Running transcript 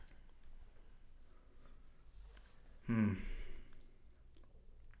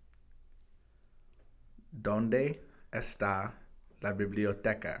¿Dónde está la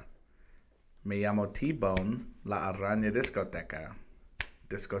biblioteca? Me llamo T-Bone, la araña discoteca.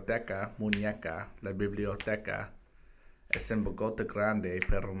 Discoteca, muñeca, la biblioteca. Es en Bogotá grande,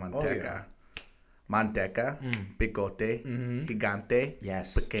 pero manteca. Manteca, bigote, gigante,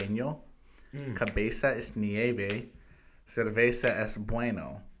 pequeño. Cabeza es nieve, cerveza es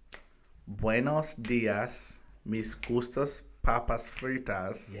bueno. Buenos días, mis gustos papas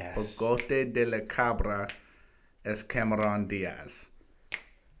fritas. Bogote de la cabra es Cameron Diaz.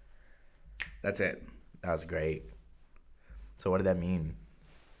 That's it. That was great. So what did that mean?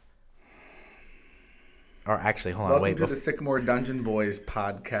 Or actually, hold on. Welcome to the Sycamore Dungeon Boys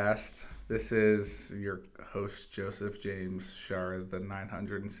podcast. This is your host, Joseph James Shar, the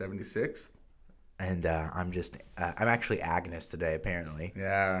 976th. And I'm actually Agnes today, apparently.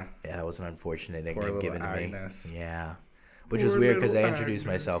 Yeah. Yeah, that was an unfortunate Poor nickname given to Agnes. me. Yeah. Which was weird because I introduced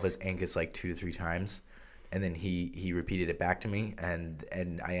myself as Angus like 2 or 3 times. And then he repeated it back to me. And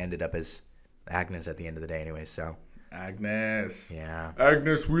I ended up as Agnes at the end of the day anyway, so. Agnes. Yeah.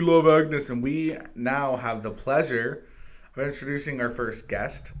 Agnes, we love Agnes. And we now have the pleasure of introducing our first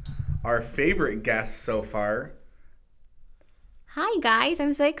guest, our favorite guest so far. Hi, guys.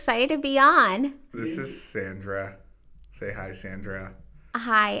 I'm so excited to be on. This is Sandra. Say hi, Sandra.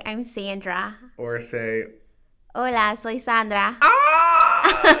 Hi, I'm Sandra. Or say, Hola, soy Sandra.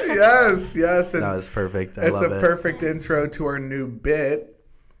 Yes. And that was perfect. I love it. It's a perfect intro to our new bit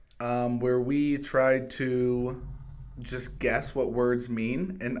where we try to just guess what words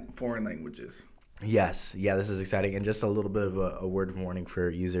mean in foreign languages. Yes. Yeah, this is exciting. And just a little bit of a word of warning for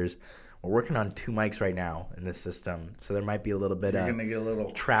users. We're working on 2 mics right now in this system, so there might be a little bit of gonna get a little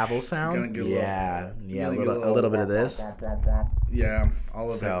travel sound. A little bit of this. Yeah,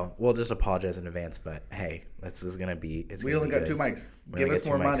 all of it. So we'll just apologize in advance, but hey, this is gonna be. We only got 2 mics. Give us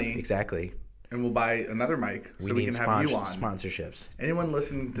more money, exactly, and we'll buy another mic so we can have you on. Sponsorships. Anyone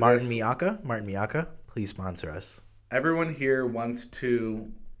listening to Martin Miyaka, please sponsor us. Everyone here wants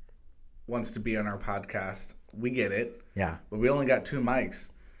to be on our podcast. We get it. Yeah, but we only got 2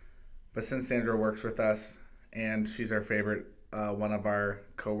 mics. But since Sandra works with us, and she's our favorite, one of our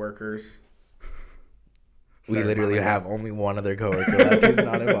coworkers. We literally have only one other coworker left who's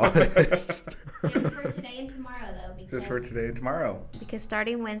not involved in this. Just for today and tomorrow, though. Just for today and tomorrow. Because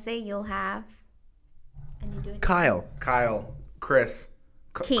starting Wednesday, you'll have... And you do it Kyle, Chris,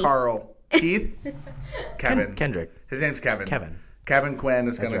 Keith. Carl, Keith, Kevin. Kendrick. His name's Kevin. Kevin Quinn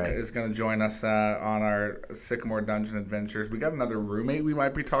is gonna join us on our Sycamore Dungeon adventures. We got another roommate we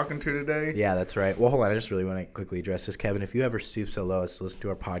might be talking to today. Yeah, that's right. Well, hold on. I just really want to quickly address this, Kevin. If you ever stoop so low as to listen to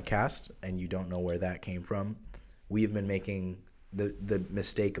our podcast and you don't know where that came from, we've been making the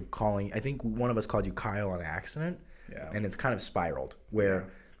mistake of calling. I think one of us called you Kyle on accident, and it's kind of spiraled where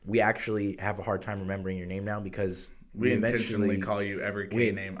we actually have a hard time remembering your name now because we intentionally call you every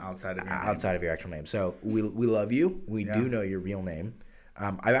name outside of your name. Outside of your actual name. So we love you. We do know your real name.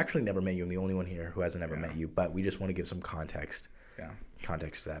 I've actually never met you. I'm the only one here who hasn't ever met you, but we just want to give some context. Yeah.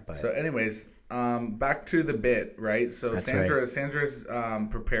 Context to that. But so anyways, back to the bit, right? So Sandra's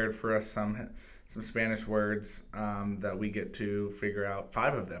prepared for us some Spanish words that we get to figure out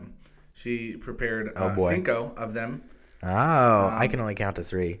 5 of them. She prepared 5 of them. Oh, I can only count to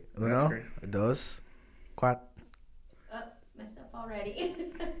 3. Uno, dos, cuatro. Messed up already.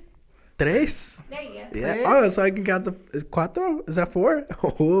 Tres. There you go. Yeah. Tres. Oh, so I can count is cuatro? Is that 4?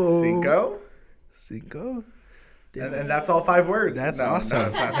 Oh. Cinco. And that's all 5 words. That's awesome. No,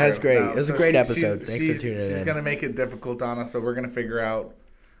 that's that's great. No. It was a great episode. Thanks for tuning in. She's going to make it difficult on us, so we're going to figure out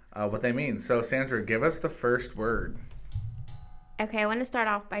what they mean. So, Sandra, give us the first word. Okay, I want to start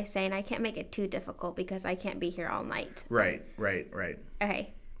off by saying I can't make it too difficult because I can't be here all night. Right.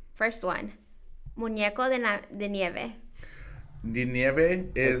 Okay, first one. Muñeco de nieve. De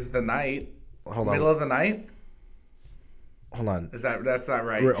nieve is the night. Hold on. Middle of the night? Hold on. That's not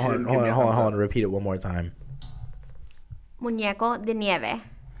right. Hold on. Repeat it one more time. Muñeco de nieve.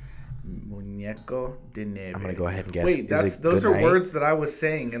 Muñeco de nieve. I'm going to go ahead and guess. Wait, those are words that I was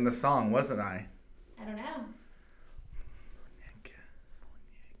saying in the song, wasn't I? I don't know.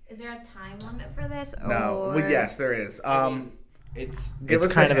 Is there a time limit for this? No. Well, yes, there is. It's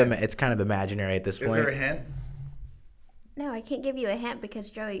kind of imaginary at this point. Is there a hint? No, I can't give you a hint because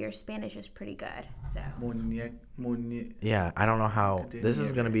Joey, your Spanish is pretty good. So. Yeah, I don't know how this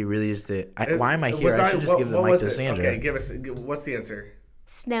is going to be really just why am I here? I should just give the mic to Sandra. Okay, what's the answer?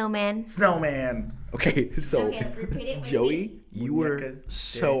 Snowman. Okay, so repeat it Joey, you were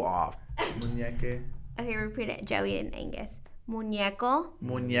so off. Muñeque. Okay, repeat it, Joey and Angus. Muñeco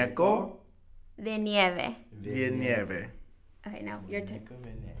de nieve. Okay, no, your turn.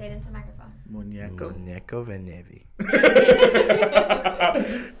 Say it into the microphone. Muñeco. Muñeco Venevi.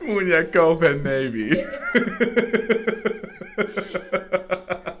 Muñeco Venevi.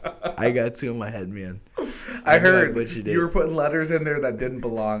 I got two in my head, man. I heard you were putting letters in there that didn't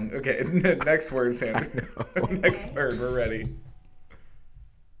belong. Okay, next word, Sandra. Next word, we're ready.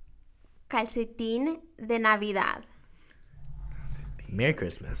 Calcetín de Navidad. Merry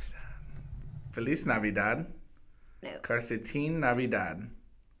Christmas. Feliz Navidad. No. Calcetín Navidad.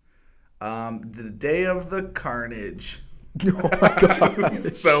 The day of the carnage. Oh my god.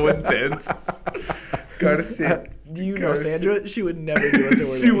 So intense. Do you know Sandra? She would never give us a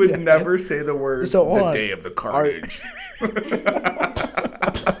word. She would never say the words the day of the carnage.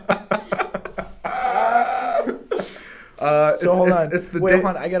 Hold on. It's the Wait, day.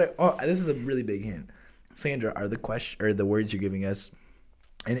 hold on. I gotta. Oh, this is a really big hint. Sandra, are the words you're giving us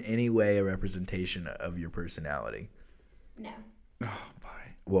in any way a representation of your personality? No. Oh boy.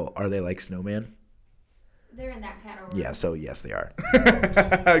 Well, are they like snowman? They're in that category. Yeah. So yes, they are.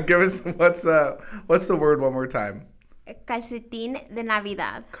 Give us what's the word one more time? Calcetín de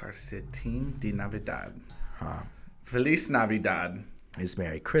Navidad. Calcetín de Navidad. Huh. Feliz Navidad. It's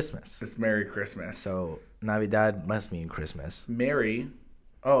Merry Christmas. It's Merry Christmas. So Navidad must mean Christmas. Merry.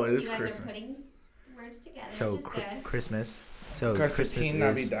 Oh, it is You guys Christmas. are putting words together. So which is good. Christmas. So Calcetín Christmas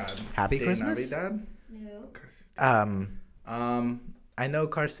Navidad. is Happy De Christmas. Navidad. No. I know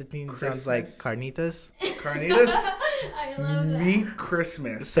calcetín sounds like carnitas. Carnitas. I love that. Meat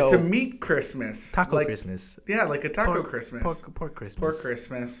Christmas. So- it's a meat Christmas. Taco Christmas. Yeah, like a taco Pork- Christmas. Pork Christmas. Pork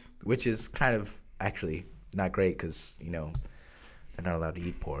Christmas. Which is kind of actually not great because, they're not allowed to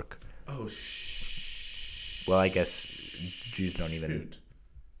eat pork. Oh, Well, I guess Jews don't even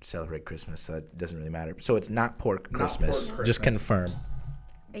celebrate Christmas, so it doesn't really matter. So it's not pork Not Christmas. pork Just Christmas. confirm.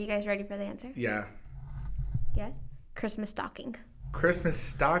 Are you guys ready for the answer? Yeah. Yes. Christmas stocking. Christmas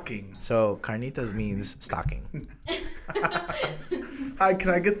stocking. So carnitas means stocking. Hi, can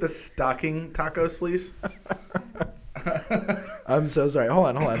I get the stocking tacos, please? I'm so sorry.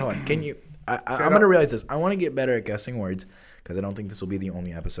 Hold on. Can you... I'm going to realize this. I want to get better at guessing words because I don't think this will be the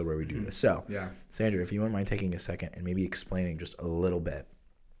only episode where we do this. So, Yeah. Sandra, if you wouldn't mind taking a second and maybe explaining just a little bit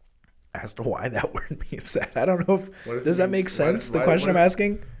as to why that word means that. I don't know if... Does that make sense, the question I'm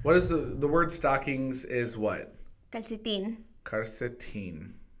asking? What is the word stockings is what? Calcetín.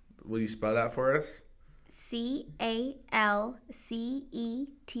 Calcetín. Will you spell that for us?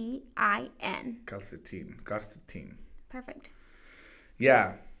 Calcetin. Calcetín. Perfect.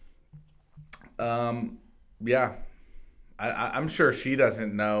 Yeah. Yeah. I'm sure she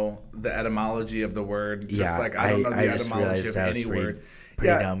doesn't know the etymology of the word. Just like I don't know the etymology of any word.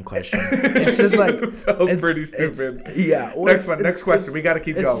 Pretty dumb question. It's just like felt pretty stupid. Yeah. Well, next question. We got to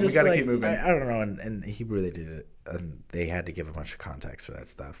keep going. We got to keep moving. I don't know. In Hebrew, they did it, and they had to give a bunch of context for that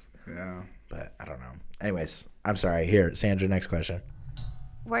stuff. Yeah. But I don't know. Anyways, I'm sorry. Here, Sandra. Next question.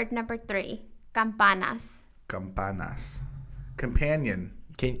 Word number 3. Campanas. Campanas. Companion.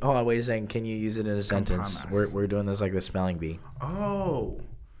 Hold on. Wait a second. Can you use it in a sentence? Campanas. We're doing this like the spelling bee. Oh,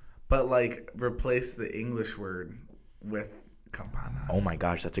 but like replace the English word with campanas. Oh my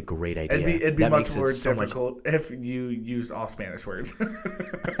gosh, that's a great idea. It'd be That much makes it more so difficult if you used all Spanish words.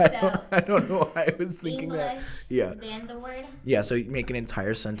 I don't know why I was thinking that. English. Yeah. Then the word. Yeah, so you make an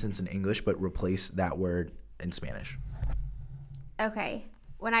entire sentence in English, but replace that word in Spanish. Okay.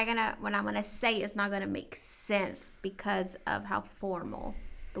 What I'm gonna say is not gonna make sense because of how formal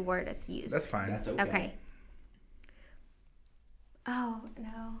the word is used. That's fine. That's Okay. Oh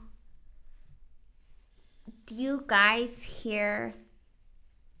no. Do you guys hear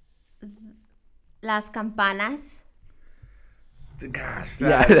las campanas? Gosh,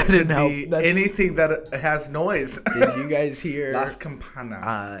 Yeah, that that didn't could help. be That's- anything that has noise. Did you guys hear Las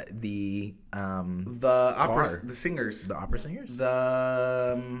campanas. the opera, car. the singers, opera singers?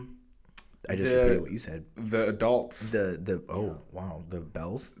 I just the- repeated what you said. the adults, The wow, the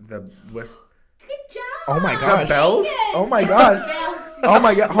bells. the West. Good job. Oh my Is that gosh. bells? Oh my gosh. Oh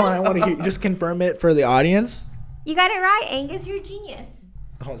my god. Hold on, I want to hear. Just confirm it for the audience. You got it right, Angus. You're a genius.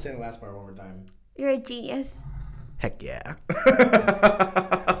 Hold on, say the last part one more time. You're a genius. Heck yeah.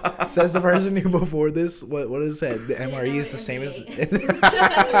 Says the person who before this, what is that? The MRE is the same as.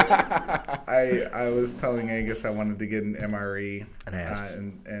 I was telling Angus I wanted to get an MRE An ass.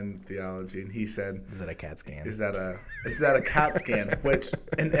 in theology, and he said, Is that a CAT scan? "Is that a CAT scan?" Which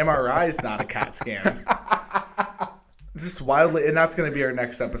an MRI is not a CAT scan. Just wildly, and that's going to be our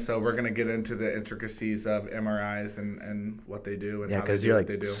next episode. We're going to get into the intricacies of MRIs and what they do and Yeah, how they because do you're what like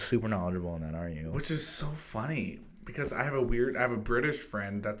they do. super knowledgeable in that, aren't you? Which is so funny because I have a British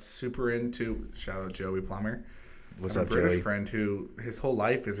friend that's super into, shout out Joey Plummer. What's I have up, a British Joey? friend who his whole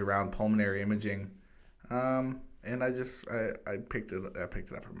life is around pulmonary imaging. And I picked it up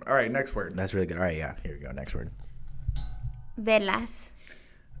from him. All right, next word. That's really good. All right, yeah. Here we go. Next word. Velas.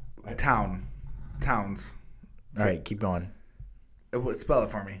 Towns. All right, keep going. Spell it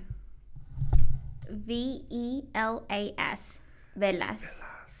for me. Velas.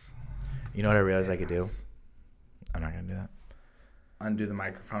 Velas. You know what I realized I could do? I'm not going to do that. Undo the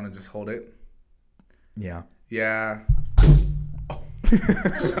microphone and just hold it. Yeah. Yeah. Oh.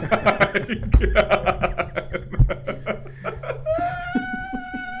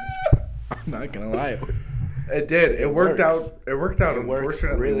 I'm not going to lie. It did. It worked works. out. It worked out.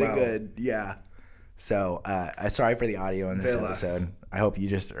 Unfortunately, really well. good. Yeah. So, sorry for the audio in this Velas. episode. I hope you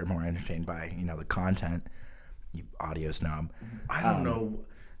just are more entertained by, the content. You audio snob. I don't know.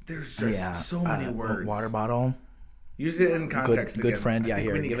 There's just so many words. Water bottle. Use it in context Good again. friend. I Yeah, think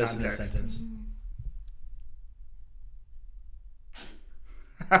here. we need Give us in a context. sentence.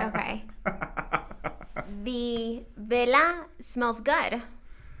 Okay. The vela smells good.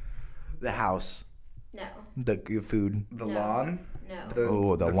 The house. No. The food. The No. lawn. No.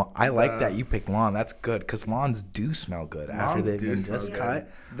 The lawn. I like that you picked lawn. That's good because lawns do smell good after Lawns they've do been smell just good. cut.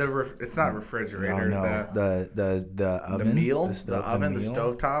 It's not refrigerator. No, the oven, The meal, the oven, the meal,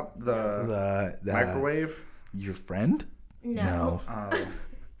 stovetop, the microwave. Your friend? No.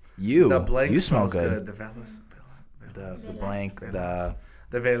 You. The blank You smell smells good. The velas. The blank. Velas.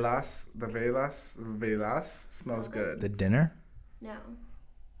 The velas smells good. The dinner. No.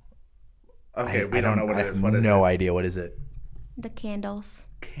 Okay, we don't know what it is. What I is have no it? idea what is it. The candles.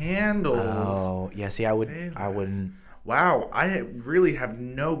 Candles. Oh, yeah. See, I Velas. wouldn't. Wow, I really have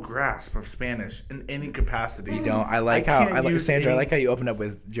no grasp of Spanish in any capacity. You don't. I like I how can't use Sandra. I any- like how you opened up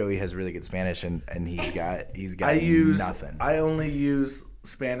with Joey has really good Spanish and he's got nothing. I only use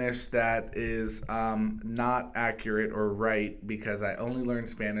Spanish that is not accurate or right because I only learned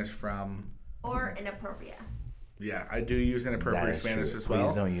Spanish from. Or inappropriate. Yeah, I do use That inappropriate is Spanish true. as well.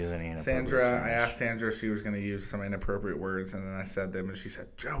 Please don't use any inappropriate Sandra, Spanish. I asked Sandra if she was going to use some inappropriate words, and then I said them, and she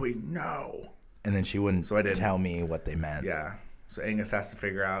said, "Joey, no." And then she wouldn't So I didn't. tell me what they meant. Yeah. So Angus has to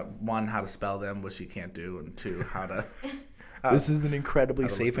figure out, 1, how to spell them, which he can't do, and 2, how to. This is an incredibly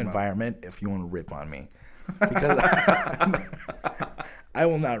look safe them up. environment if you want to rip on me. Because I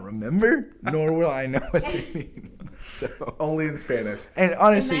will not remember, nor will I know what they mean. So, Only in Spanish. and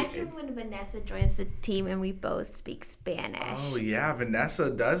honestly, Imagine when Vanessa joins the team and we both speak Spanish. Oh, yeah. Vanessa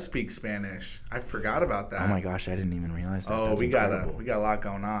does speak Spanish. I forgot about that. oh my gosh, I didn't even realize that. Oh, That's we got incredible. a lot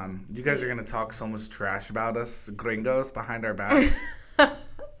going on. You guys are gonna talk so much trash about us, gringos, behind our backs.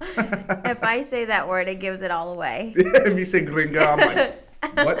 If I say that word, it gives it all away. If you say gringo, I'm like,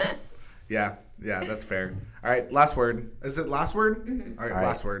 what? Yeah, that's fair. All right, last word. Is it last word? Mm-hmm. All right, All right,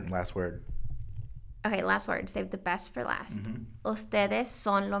 last word. Last word. Okay, last word. Save the best for last. Mm-hmm. Ustedes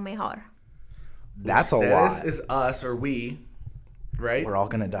son lo mejor. That's a Ustedes lot. is us or we, right? We're all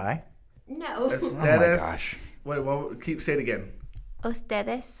gonna die. No. Ustedes. gosh. Wait, well, say it again.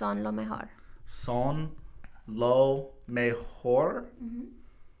 Ustedes son lo mejor. Son lo mejor.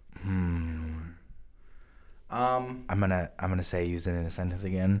 I'm gonna say use it in a sentence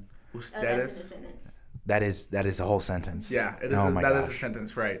again. Ustedes. That is a whole sentence. Yeah, it is. Oh my That gosh. is a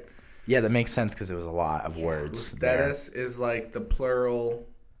sentence, right? Yeah, that makes sense because it was a lot of words. there. Ustedes is like the plural.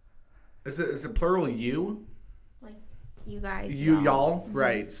 Is it plural you? Like you guys. Y'all,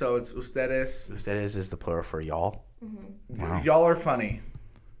 right? So it's ustedes. Ustedes is the plural for y'all. Wow. Y'all are funny.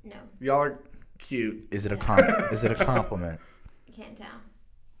 No, Y'all are cute. Is it a is it a compliment? you can't tell.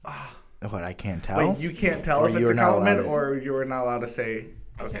 What, I can't tell? Wait, you can't tell Or if it's you're a not compliment, allowed to- or you're not allowed to say.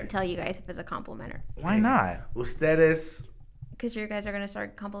 I Okay. can't tell you guys if it's a compliment or Why not? Ustedes. because you guys are gonna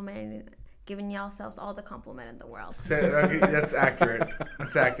start complimenting, giving yourselves all the compliment in the world. Okay, that's accurate.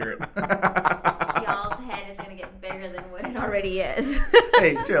 That's accurate. Y'all's head is gonna get bigger than what it already is.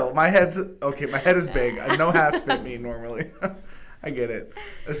 Hey, chill. My head is big. No hats fit me normally. I get it.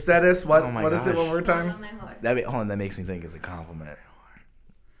 Ustedes. What? Oh my What is it? gosh. One more Son lo time. mejor. Hold on, that makes me think it's a compliment.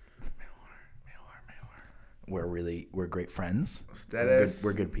 We're great friends. Ustedes.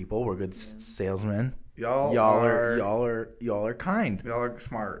 We're good people. We're good salesmen. Y'all are kind. Y'all are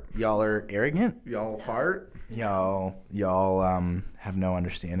smart. Y'all are arrogant. Y'all fart. Y'all have no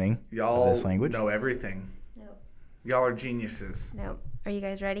understanding Y'all of this language. know everything. Nope. Y'all are geniuses. Nope. Are you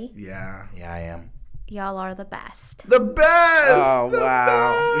guys ready? Yeah. Yeah, I am. Y'all are the best. The best. Oh The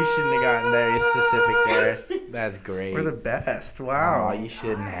wow, we best! shouldn't have gotten very specific there. That's great. We're the best. Wow. Oh, you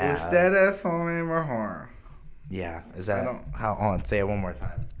shouldn't have. Ustedes son lo mejor. Yeah, is I that don't- how? Hold on, say it one more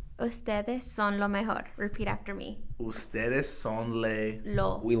time. Ustedes son lo mejor. Repeat after me. Ustedes son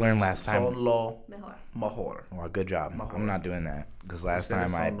We learned last time. Son lo Mejor. mejor. Well, good job. Mejor. I'm not doing that because last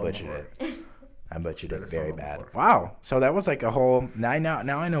Ustedes time I son lo butchered mejor. it. I butchered it Ustedes very son lo bad. mejor. Wow. So that was like a whole. Now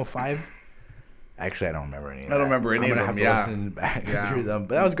I know 5. Actually, I don't remember any of that. I don't remember any I'm of gonna them, have to yeah. listen back Yeah. through them.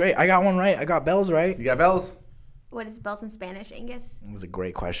 But that was great. I got one right. I got bells right. You got bells? What is bells in Spanish, Angus? It was a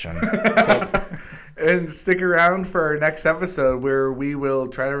great question. And stick around for our next episode where we will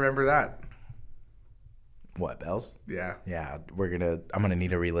try to remember that. What, bells? Yeah. Yeah, I'm gonna need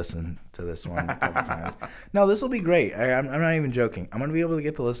to re-listen to this one a couple times. No, this will be great. I'm not even joking. I'm gonna be able to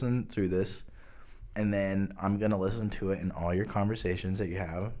get to listen through this, and then I'm gonna listen to it in all your conversations that you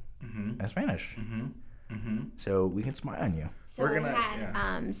have in Spanish. So we can spy on you. So We're we gonna-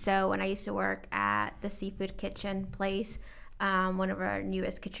 had, so when I used to work at the seafood kitchen place, one of our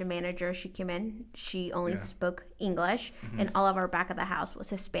newest kitchen managers, she came in. She only spoke English, and all of our back of the house was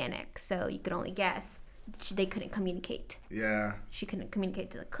Hispanic. So you could only guess. They couldn't communicate. Yeah. She couldn't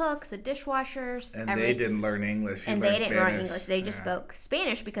communicate to the cooks, the dishwashers. And they didn't learn English. And they didn't learn English. They just Yeah. spoke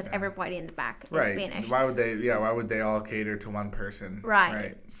Spanish because everybody in the back is Right. Spanish. Why would they? Yeah. Why would they all cater to one person?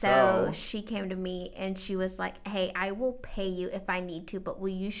 Right. So she came to me and she was like, "Hey, I will pay you if I need to, but will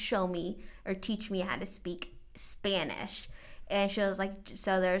you show me or teach me how to speak Spanish?" And she was like,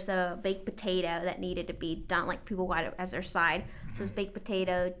 so there's a baked potato that needed to be done, like people got it as their side. So it's baked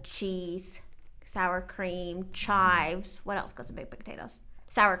potato, cheese, sour cream, chives. What else goes in baked potatoes?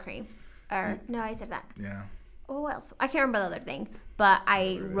 Sour cream. Or no, I said that. Yeah. Oh, what else? I can't remember the other thing, but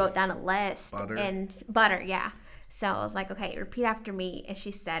I wrote down a list. Butter. And butter, yeah. So I was like, okay, repeat after me. And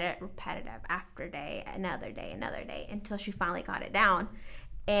she said it repetitive after day, another day, until she finally got it down.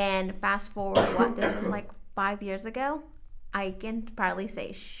 And fast forward, this was like 5 years ago. I can probably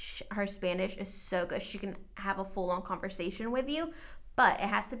say her Spanish is so good. She can have a full-on conversation with you, but it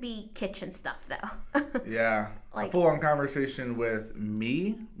has to be kitchen stuff, though. Yeah. Like- a full-on conversation with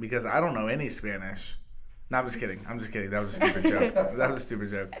me because I don't know any Spanish. No, I'm just kidding. That was a stupid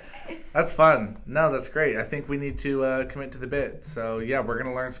joke. That's fun. No, that's great. I think we need to commit to the bit. So, yeah, we're going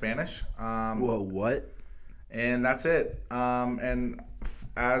to learn Spanish. Whoa, what? And that's it. And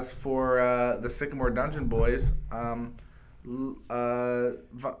as for the Sycamore Dungeon Boys,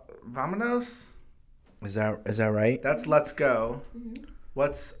 Vamonos? Is that right? That's let's go.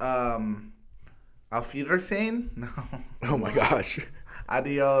 What's Auf Wiedersehen? No. Oh my gosh.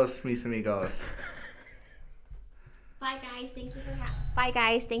 Adios, mis amigos. Bye,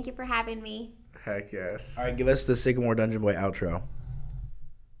 guys. Thank you for having me. Heck yes. All right, give us the Sycamore Dungeon Boy outro.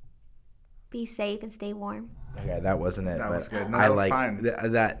 Be safe and stay warm. Okay, that wasn't it. That but was good. No, I that was like fine.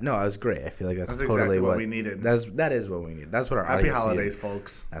 that. No, that was great. I feel like that's That's totally exactly what we needed. That is what we need. That's what our Happy audience holidays, needed.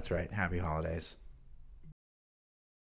 folks. That's right. Happy holidays.